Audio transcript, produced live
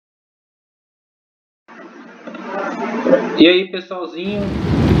E aí, pessoalzinho,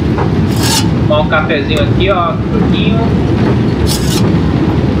 tomar um cafezinho aqui, ó, pouquinho.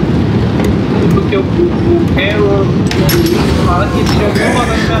 Porque o Carol fala que esse jogo não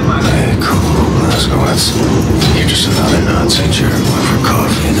vai ser mágico. Hey, cool. You're just another Nazi jerk went for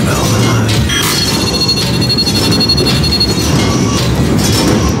coffee in the middle of the night.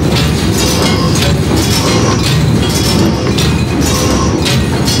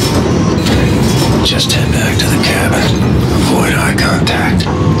 Just head back to the cabin. Avoid eye contact.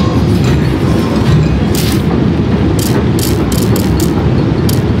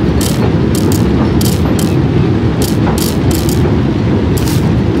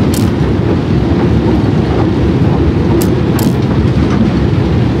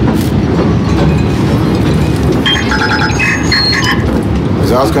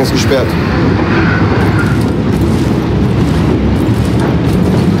 Der Ausgang ist gesperrt.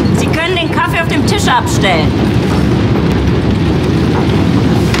 Sie können den Kaffee auf dem Tisch abstellen.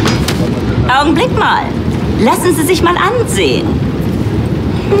 Augenblick mal. Lassen Sie sich mal ansehen.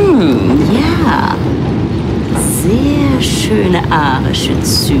 Ja. Sehr schöne arische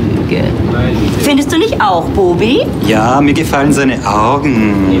Züge. Findest du nicht auch, Bobi? Ja, mir gefallen seine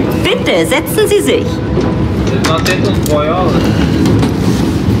Augen. Bitte, setzen Sie sich.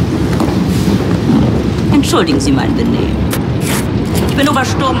 Entschuldigen Sie mein Benehmen. Ich bin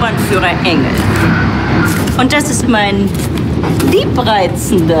Obersturmbannführer Engel. Und das ist mein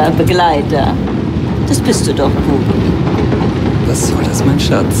liebreizender Begleiter. Das bist du doch, Bobi. Was soll das, mein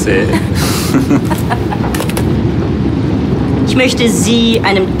Schatz? Ich möchte Sie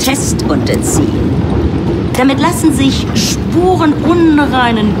einem Test unterziehen. Damit lassen sich Spuren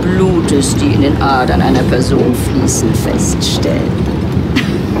unreinen Blutes, die in den Adern einer Person fließen, feststellen.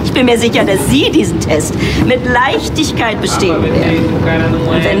 Ich bin mir sicher, dass Sie diesen Test mit Leichtigkeit bestehen werden.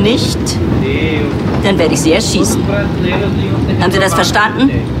 Und wenn nicht, dann werde ich Sie erschießen. Haben Sie das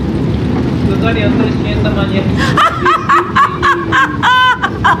verstanden?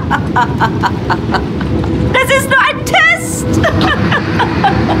 Das ist nur ein Test!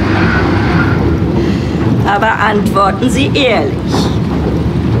 Aber antworten Sie ehrlich.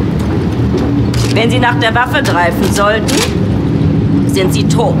 Wenn Sie nach der Waffe greifen sollten, sind Sie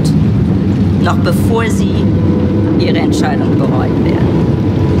tot. Noch bevor Sie Ihre Entscheidung bereuen werden.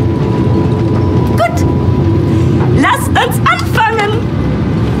 Gut, lasst uns anfangen!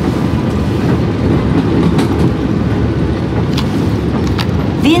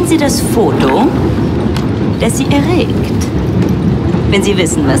 Wählen Sie das Foto, das Sie erregt. Wenn Sie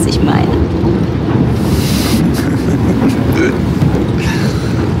wissen, was ich meine.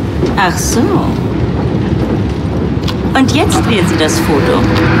 Ach so. Und jetzt wählen Sie das Foto,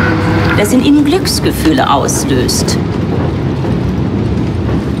 das in Ihnen Glücksgefühle auslöst.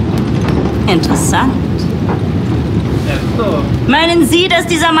 Interessant. Meinen Sie, dass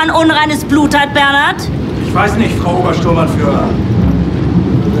dieser Mann unreines Blut hat, Bernhard? Ich weiß nicht, Frau Obersturmbannführer.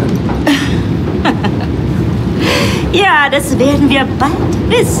 Ja, das werden wir bald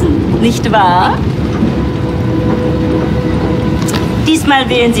wissen, nicht wahr? Diesmal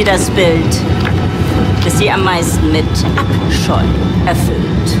wählen Sie das Bild, das Sie am meisten mit Abscheu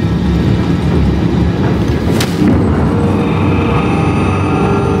erfüllt.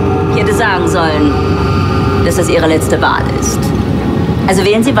 Ich hätte sagen sollen, dass das Ihre letzte Wahl ist. Also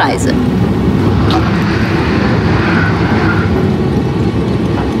wählen Sie weise.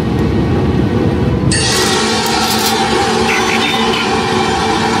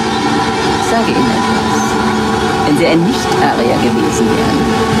 Ich sage Ihnen etwas. Wenn Sie ein Nicht-Arier gewesen wären,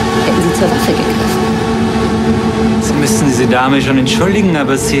 hätten Sie zur Waffe gegriffen. Sie müssen diese Dame schon entschuldigen,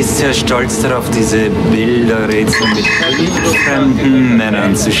 aber sie ist sehr stolz darauf, diese Bilderrätsel mit fremden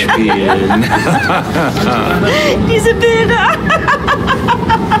Männern zu spielen. Diese Bilder.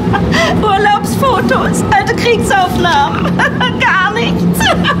 Urlaubsfotos, alte Kriegsaufnahmen. Gar nichts.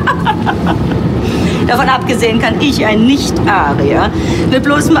 Davon abgesehen kann ich ein Nicht-Arier mit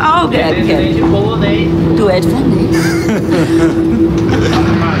bloßem Auge erkennen. Du etwa nicht.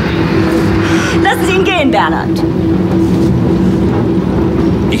 Lassen Sie ihn gehen, Bernhard.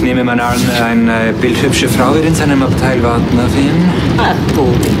 Ich nehme mal an, eine bildhübsche Frau wird in seinem Abteil warten auf ihn. Ach,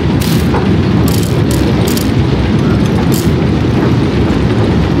 Bobi.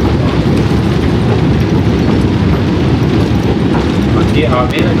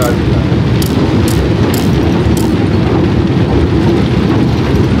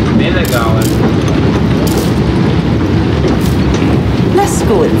 Lass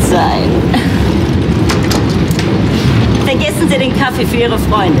gut sein. Vergessen Sie den Kaffee für Ihre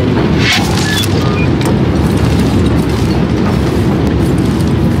Freundin.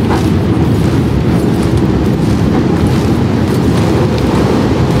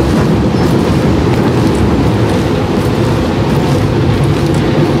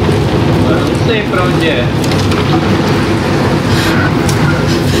 Yeah.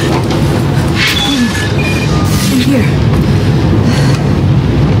 In here.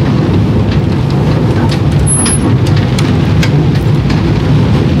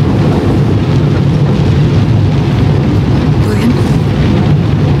 William?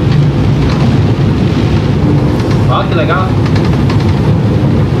 Ó, que legal.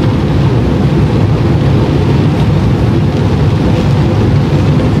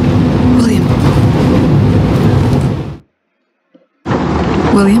 William?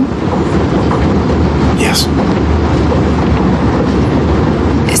 William? Yes.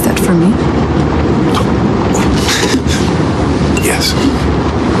 Is that for me? Yes.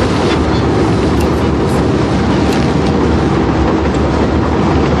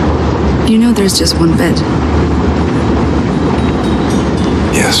 You know there's just one bed.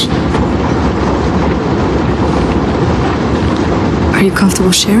 Yes. Are you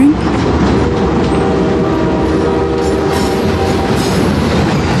comfortable sharing?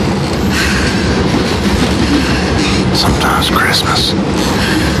 Sometimes Christmas.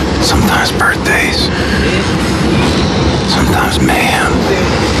 Sometimes birthdays. Sometimes mayhem,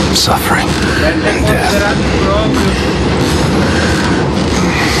 suffering, and death.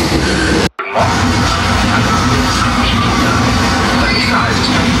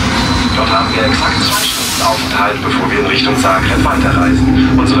 Dort haben wir exakt 2 Stunden Aufenthalt, bevor wir in Richtung Zagreb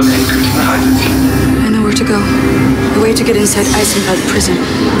weiterreisen, unserem endgültigen Reiseziel. I know where to go. A way to get inside Eisenwald prison.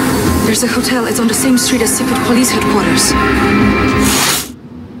 There's a hotel. It's on the same street as secret police headquarters.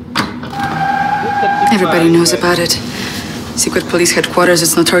 Everybody knows about it. Secret police headquarters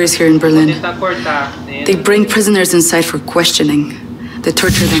is notorious here in Berlin. They bring prisoners inside for questioning. They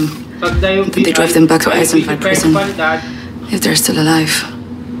torture them. And then they drive them back to Eisenwald prison. If they're still alive.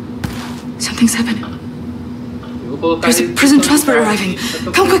 Something's happening. There's a prison transport arriving.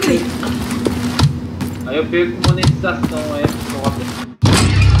 Come quickly. Aí eu perco monetização, é foda.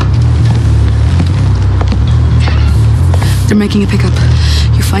 They're making a pickup.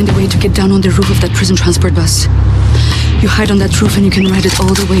 You find a way to get down on the roof of that prison transport bus. You hide on that roof and you can ride it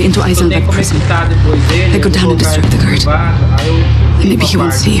all the way into Eisenwald prison. I go down and distract the guard. And maybe he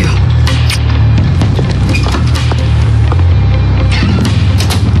won't see you.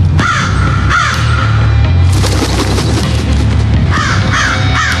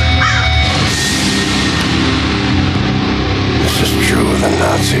 This is true of the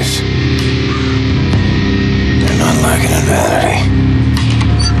Nazis. They're not lacking in vanity.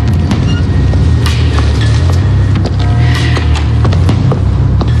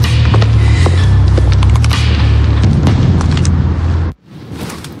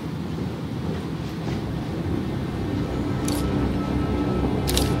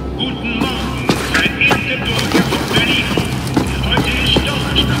 Guten Morgen, ein erster Bürger von Berlin. Heute ist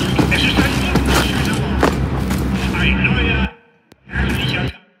Donnerstag. Es ist ein wunderschöner Morgen. Ein neuer, herrlicher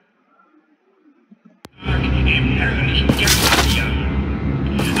Tag im herrlichen Germania.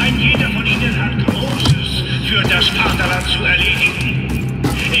 Ein jeder von Ihnen hat Großes für das Vaterland zu erledigen.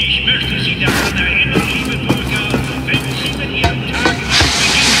 Ich möchte Sie daran erinnern, liebe Bürger, wenn Sie mit Ihrem Tag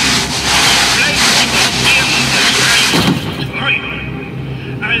beginnen, bleiben Sie den Werten des Reichs treu.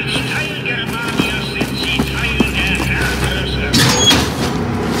 Als Teil Germanias sind Sie Teil der Herrhäuser.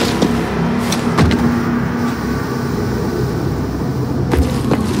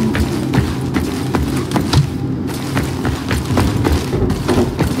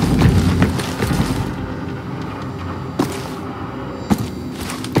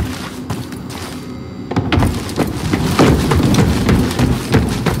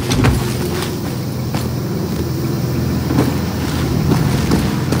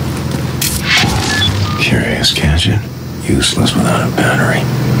 Curious gadget, useless without a battery.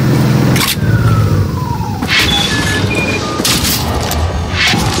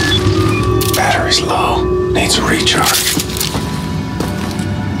 Battery's low, needs a recharge.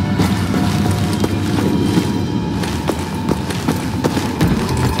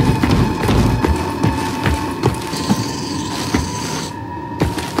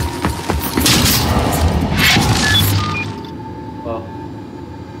 Ó.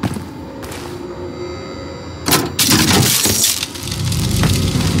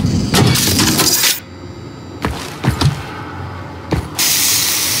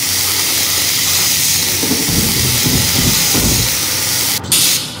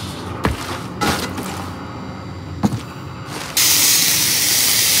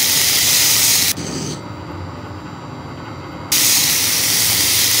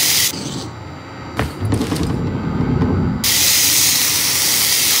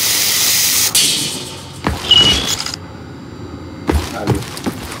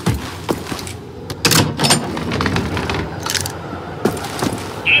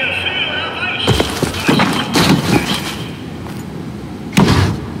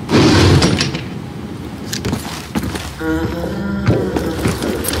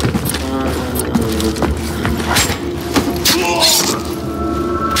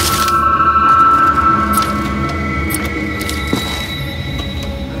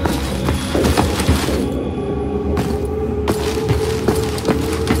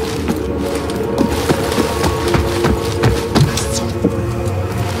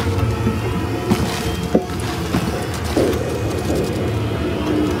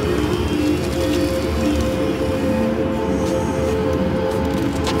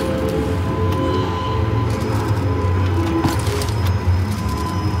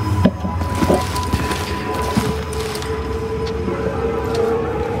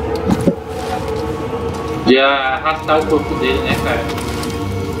 De arrastar o corpo dele, né, cara?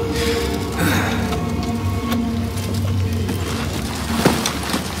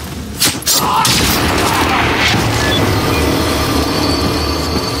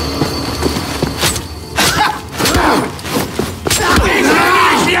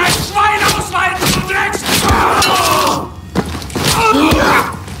 Wie ein Schwein ausweiten, du Drecks!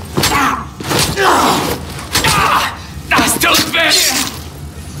 Das tut weh!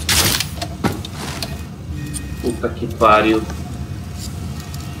 Puta que pariu.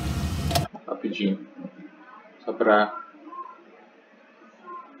 Rapidinho. Só pra...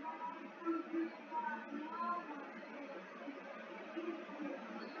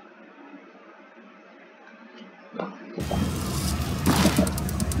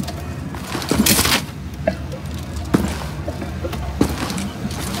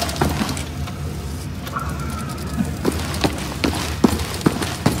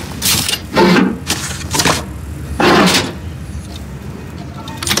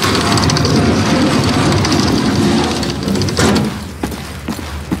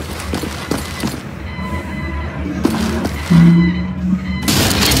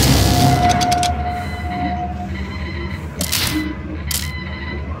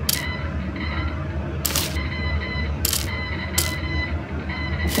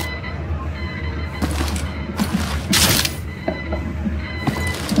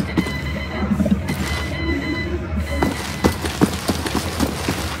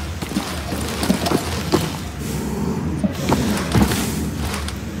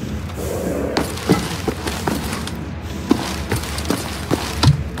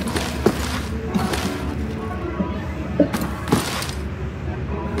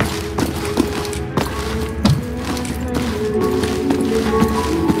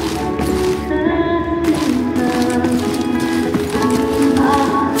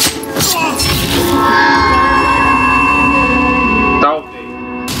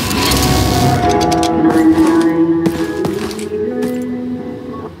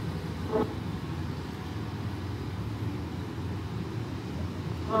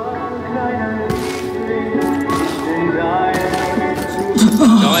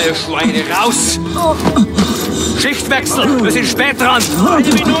 Neue Schweine, raus! Schichtwechsel, wir sind spät dran.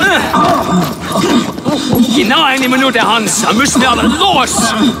 1 Minute! Genau 1 Minute, Hans. Da müssen wir aber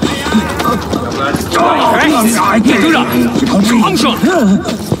los! Rechts! Geh du da! Komm schon!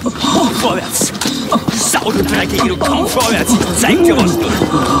 Vorwärts! Sau, du Dreckige, du komm vorwärts! Ich zeig dir was, du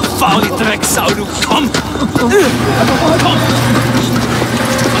faule Drecksau, du komm! Komm!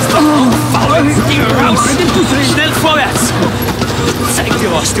 Was doch faul! Geh raus! Schnell vorwärts! Zeig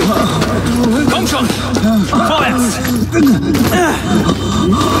dir was, du! Komm schon! Vorwärts!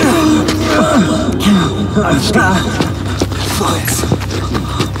 Vorwärts!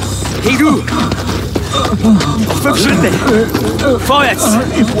 Hey du! Noch 5 Schritte! Vorwärts!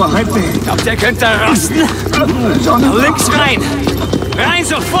 Ich glaub, der könnte rasten! Links rein! Rein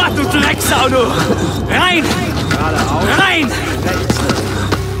sofort, du Drecksau, du! Rein! Rein!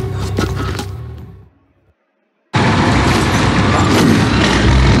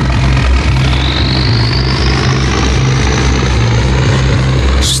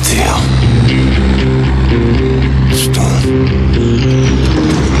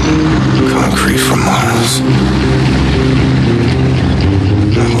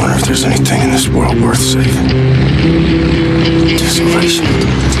 There's anything in this world worth saving. Desolation.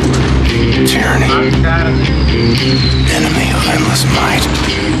 Tyranny. Enemy of endless might.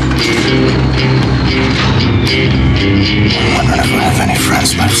 I'm wondering if I have any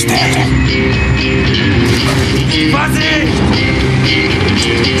friends left standing.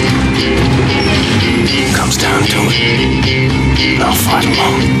 Comes down to it, I'll fight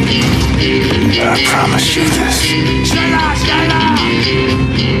alone. But I promise you this.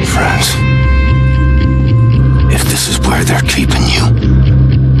 Friends, if this is where they're keeping you,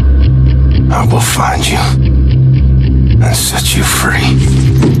 I will find you and set you free.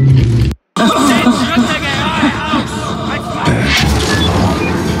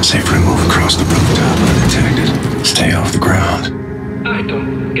 Safe remove across the rooftop undetected. Stay off the ground.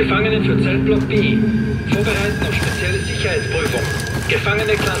 Achtung, Gefangene für Zeltblock B. Vorbereiten auf spezielle Sicherheitsprüfung.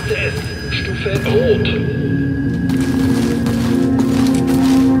 Gefangene Klasse S. Stufe Rot.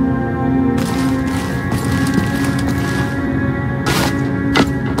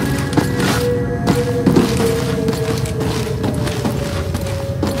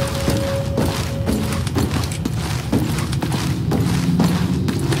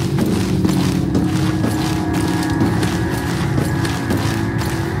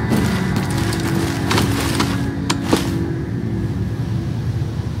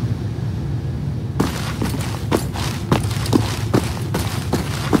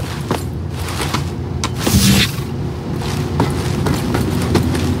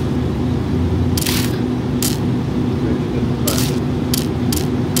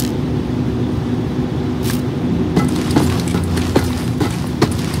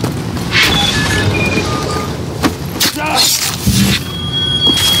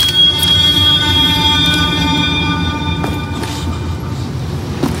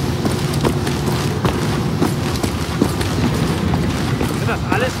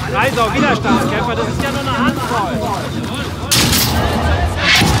 doch, Widerstandskämpfer, das ist ja nur eine Handvoll.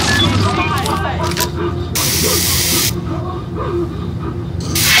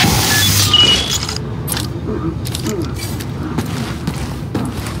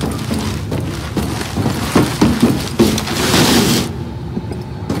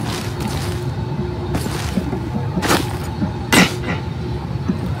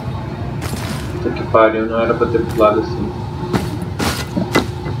 Puta que pariu, não era pra ter pulado assim.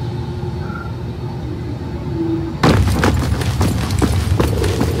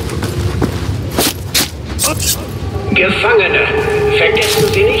 Gefangene,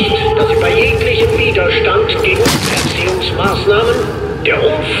 vergessen Sie nicht, dass Sie bei jeglichem Widerstand gegen Erziehungsmaßnahmen der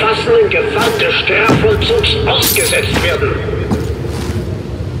umfassenden Gewalt des Strafvollzugs ausgesetzt werden.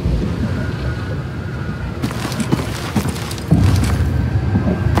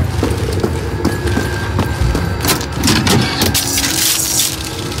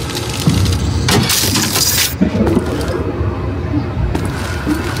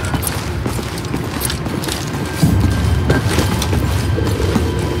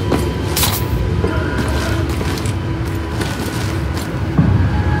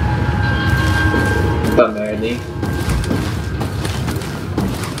 Puta merda, hein?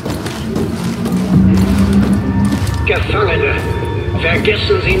 Gefangene,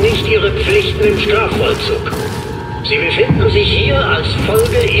 vergessen Sie nicht Ihre Pflichten im Strafvollzug. Sie befinden sich hier als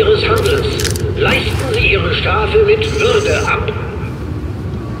Folge Ihres Handelns. Leisten Sie Ihre Strafe mit Würde ab.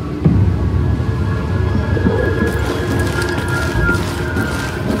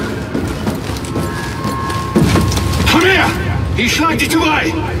 Komm her! Ich schlag dich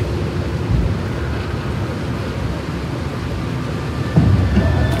vorbei!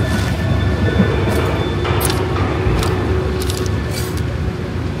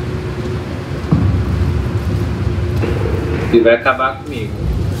 E vai acabar comigo.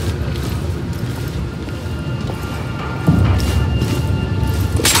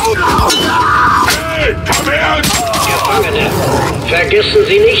 Hey, komm her! Gefangene, vergessen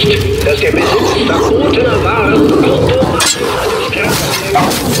Sie nicht, dass der Besitz verbotener Waren automatisch eine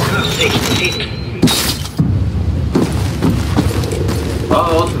Strafverlängerung nach sich zieht. Ó,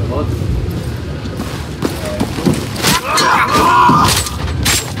 outro.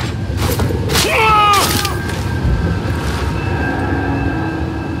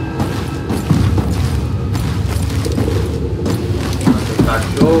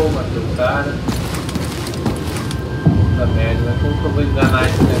 Cachorro, matou o cara. Puta merda, mas como que eu vou enganar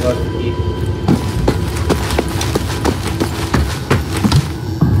esse negócio aqui?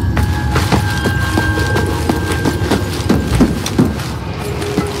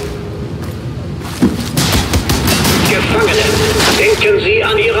 Gefangene, denken Sie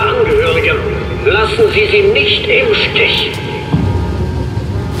an Ihre Angehörigen. Lassen Sie sie nicht im Stich.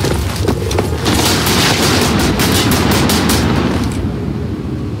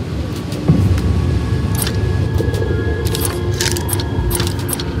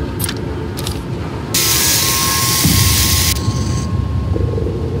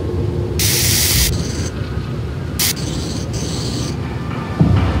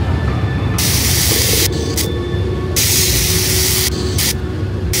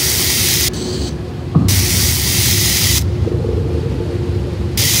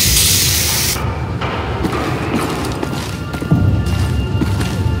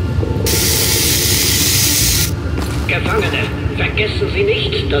 Gefangene, vergessen Sie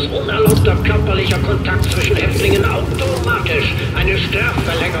nicht, dass unerlaubter körperlicher Kontakt zwischen Häftlingen automatisch eine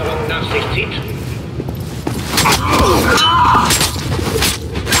Strafverlängerung nach sich zieht.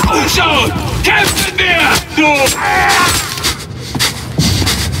 Umschauen! Kämpfen wir! Du!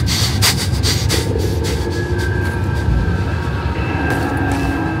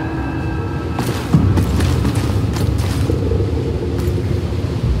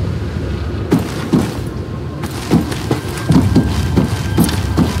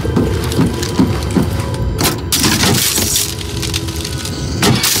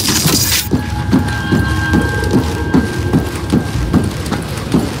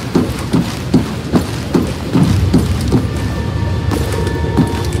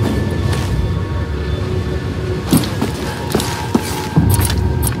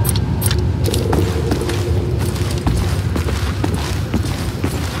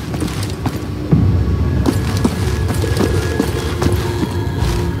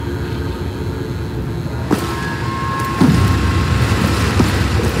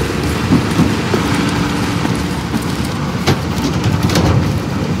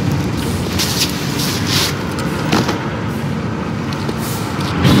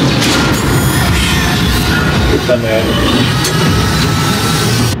 Puta merda.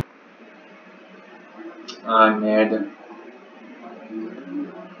 merda.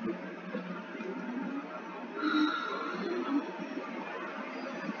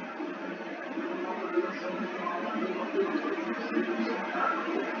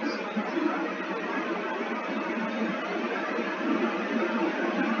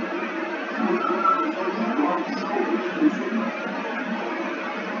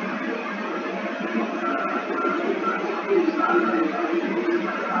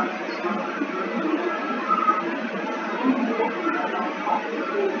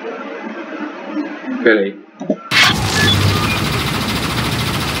 Peraí.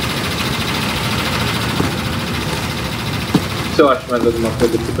 Se eu acho mais alguma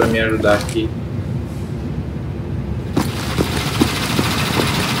coisa aqui pra me ajudar aqui.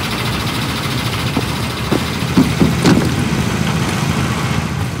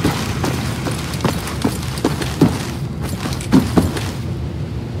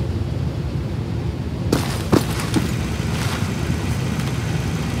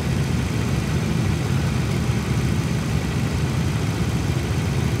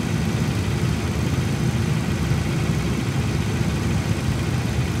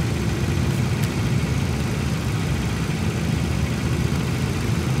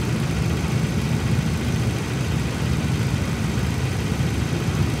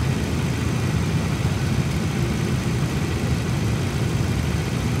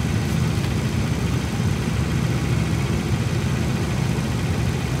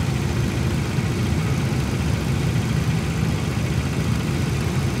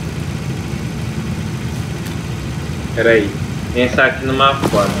 Peraí, pensar aqui numa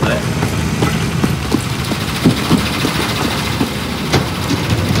forma, né?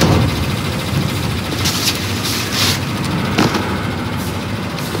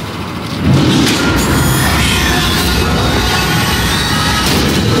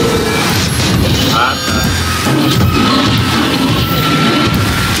 Ah, tá.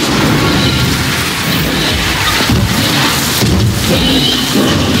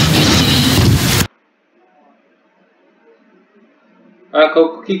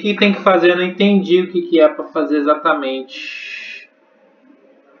 O que tem que fazer? Eu não entendi o que é para fazer exatamente.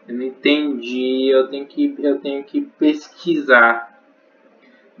 Eu não entendi. Eu tenho que pesquisar.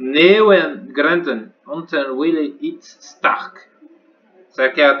 Neuen Granten unter Wille it's stark. Será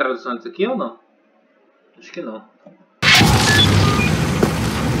que é a tradução disso aqui ou não? Acho que não.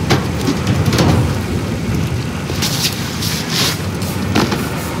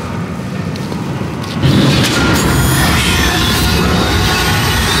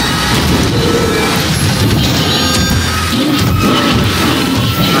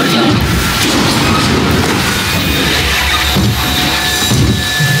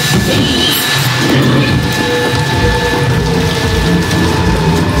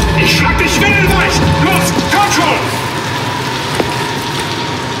 Ich schlag dich windelweich! Los, komm schon!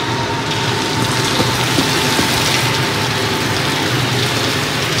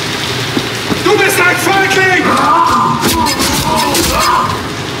 Du bist ein Feigling!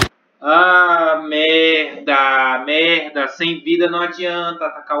 Ah, merda, merda. Sem vida não adianta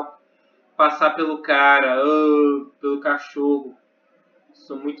atacar passar pelo cara, pelo cachorro.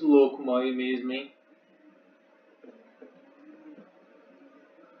 Sou muito louco, morre mesmo, hein?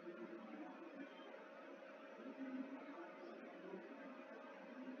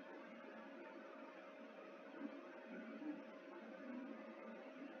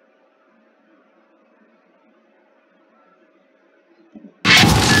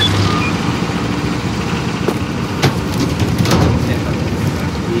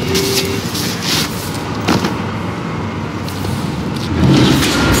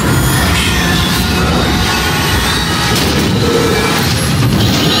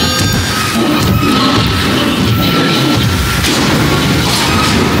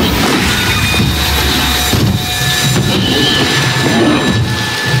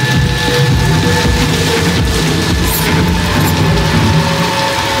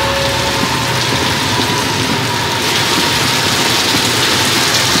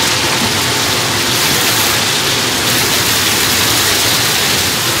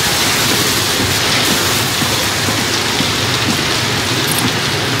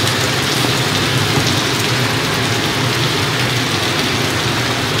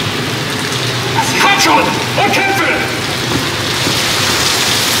 schon und kämpfe!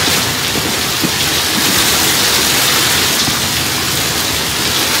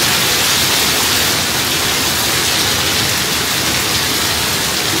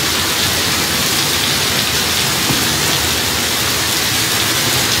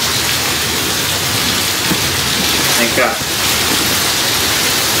 Vem cá.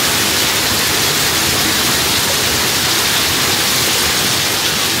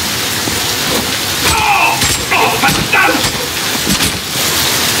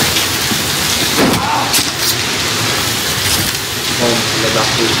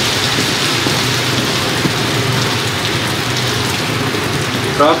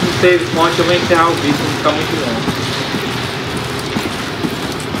 Próximo save point eu vou encerrar o vídeo, não ficar muito longo.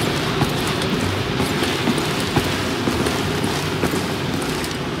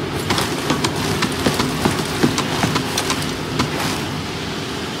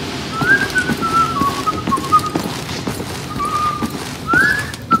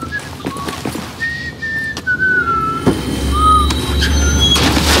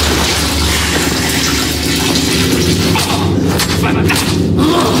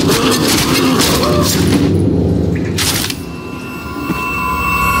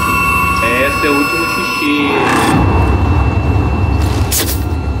 Esse é o último xixi.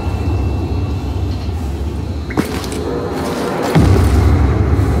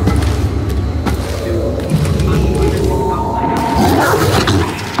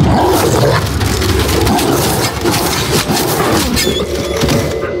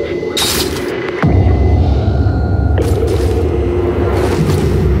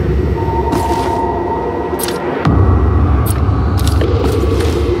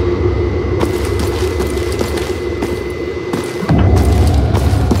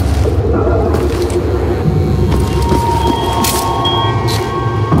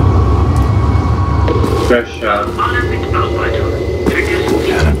 Alle Mitarbeiter, vergessen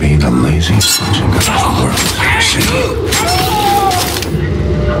Sie Gotta be the laziest bunch of guys the world has ever seen.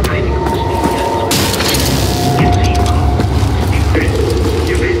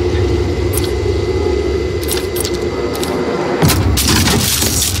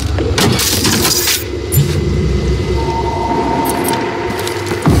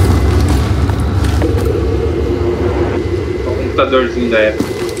 O computadorzinho da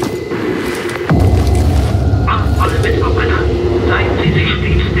época. Alle Mitarbeiter, seien Sie sich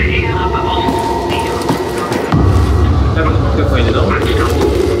stets der Ehre bewusst. Sabe o que aconteceu com ele, não?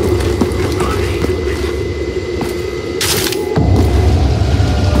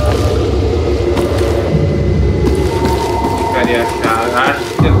 Ficaria achar. Acho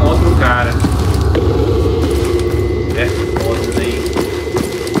que é contra o cara. É foda aí.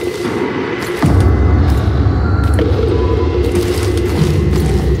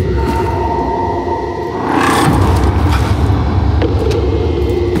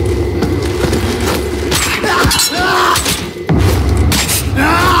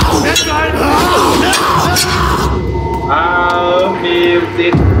 Ah,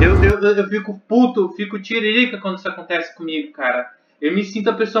 meu Deus, eu fico puto, fico tiririca quando isso acontece comigo, cara. Eu me sinto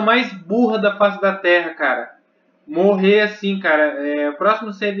a pessoa mais burra da face da terra, cara. Morrer assim, cara. O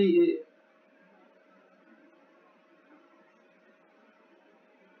próximo save.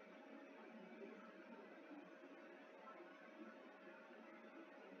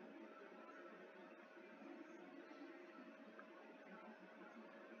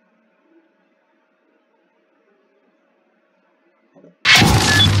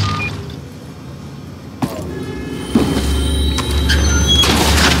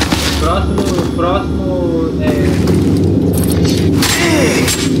 Próximo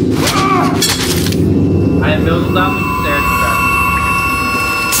Ai, meu, não dá muito certo, cara.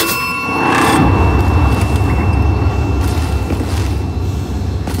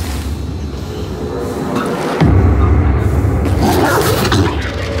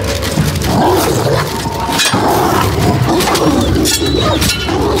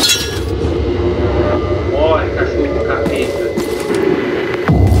 Morre, cachorro do capeta.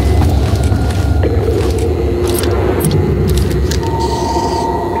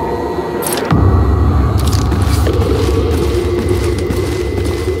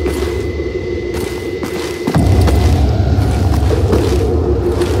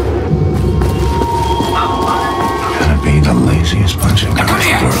 Laziest bunch of guys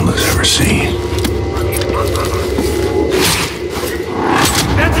the world has ever seen.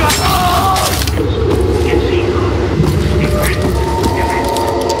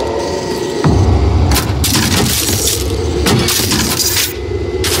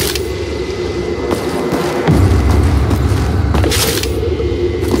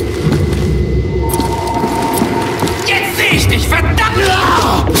 Jetzt sehe ich dich, verdammt!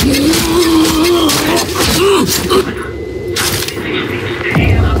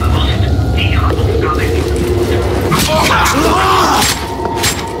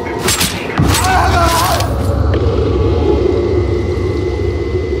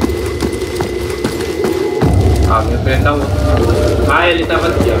 Ah, vou enfrentar o outro. Ah, ele tava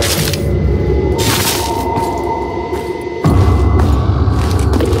aqui, ó.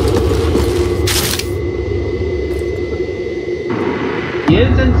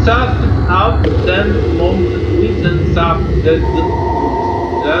 Wissenschaft auf dem Moment, Wissenschaft,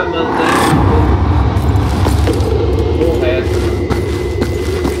 correto.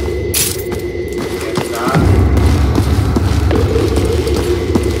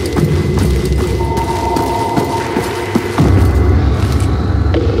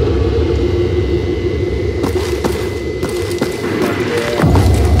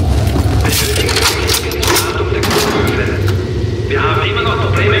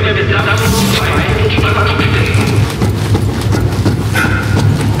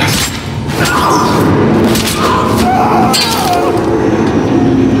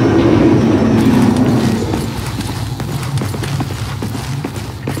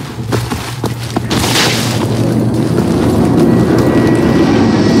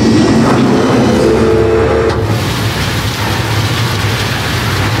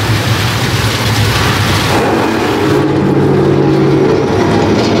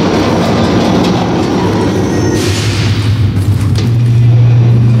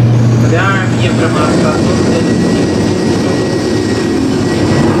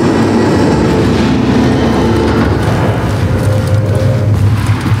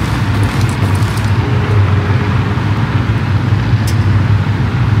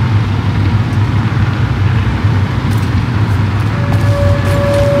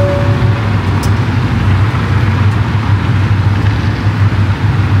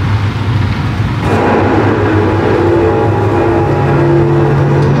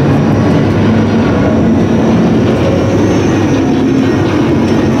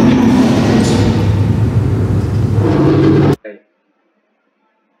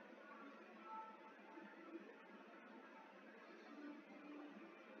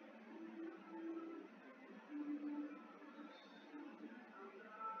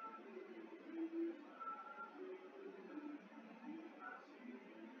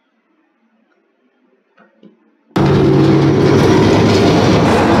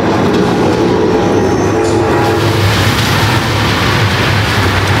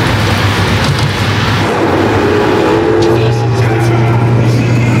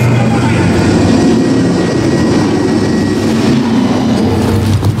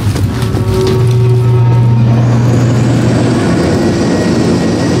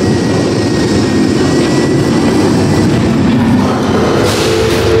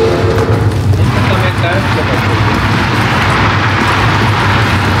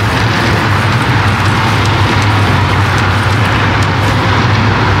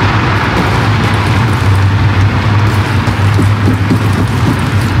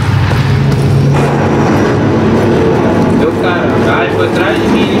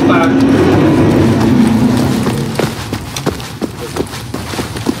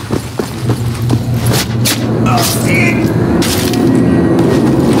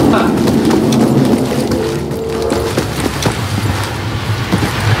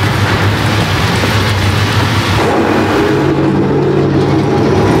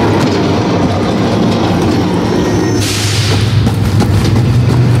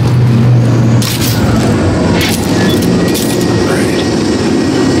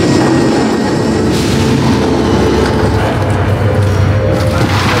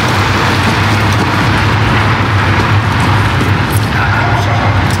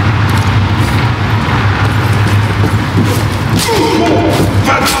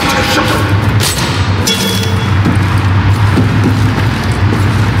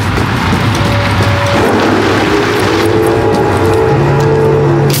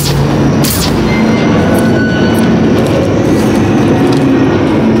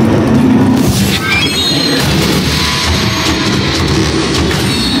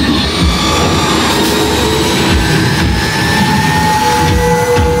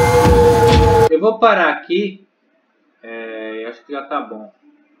 vou parar aqui. Eu acho que já tá bom.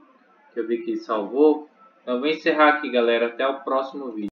 Eu vi que salvou. Então eu vou encerrar aqui, galera. Até o próximo vídeo.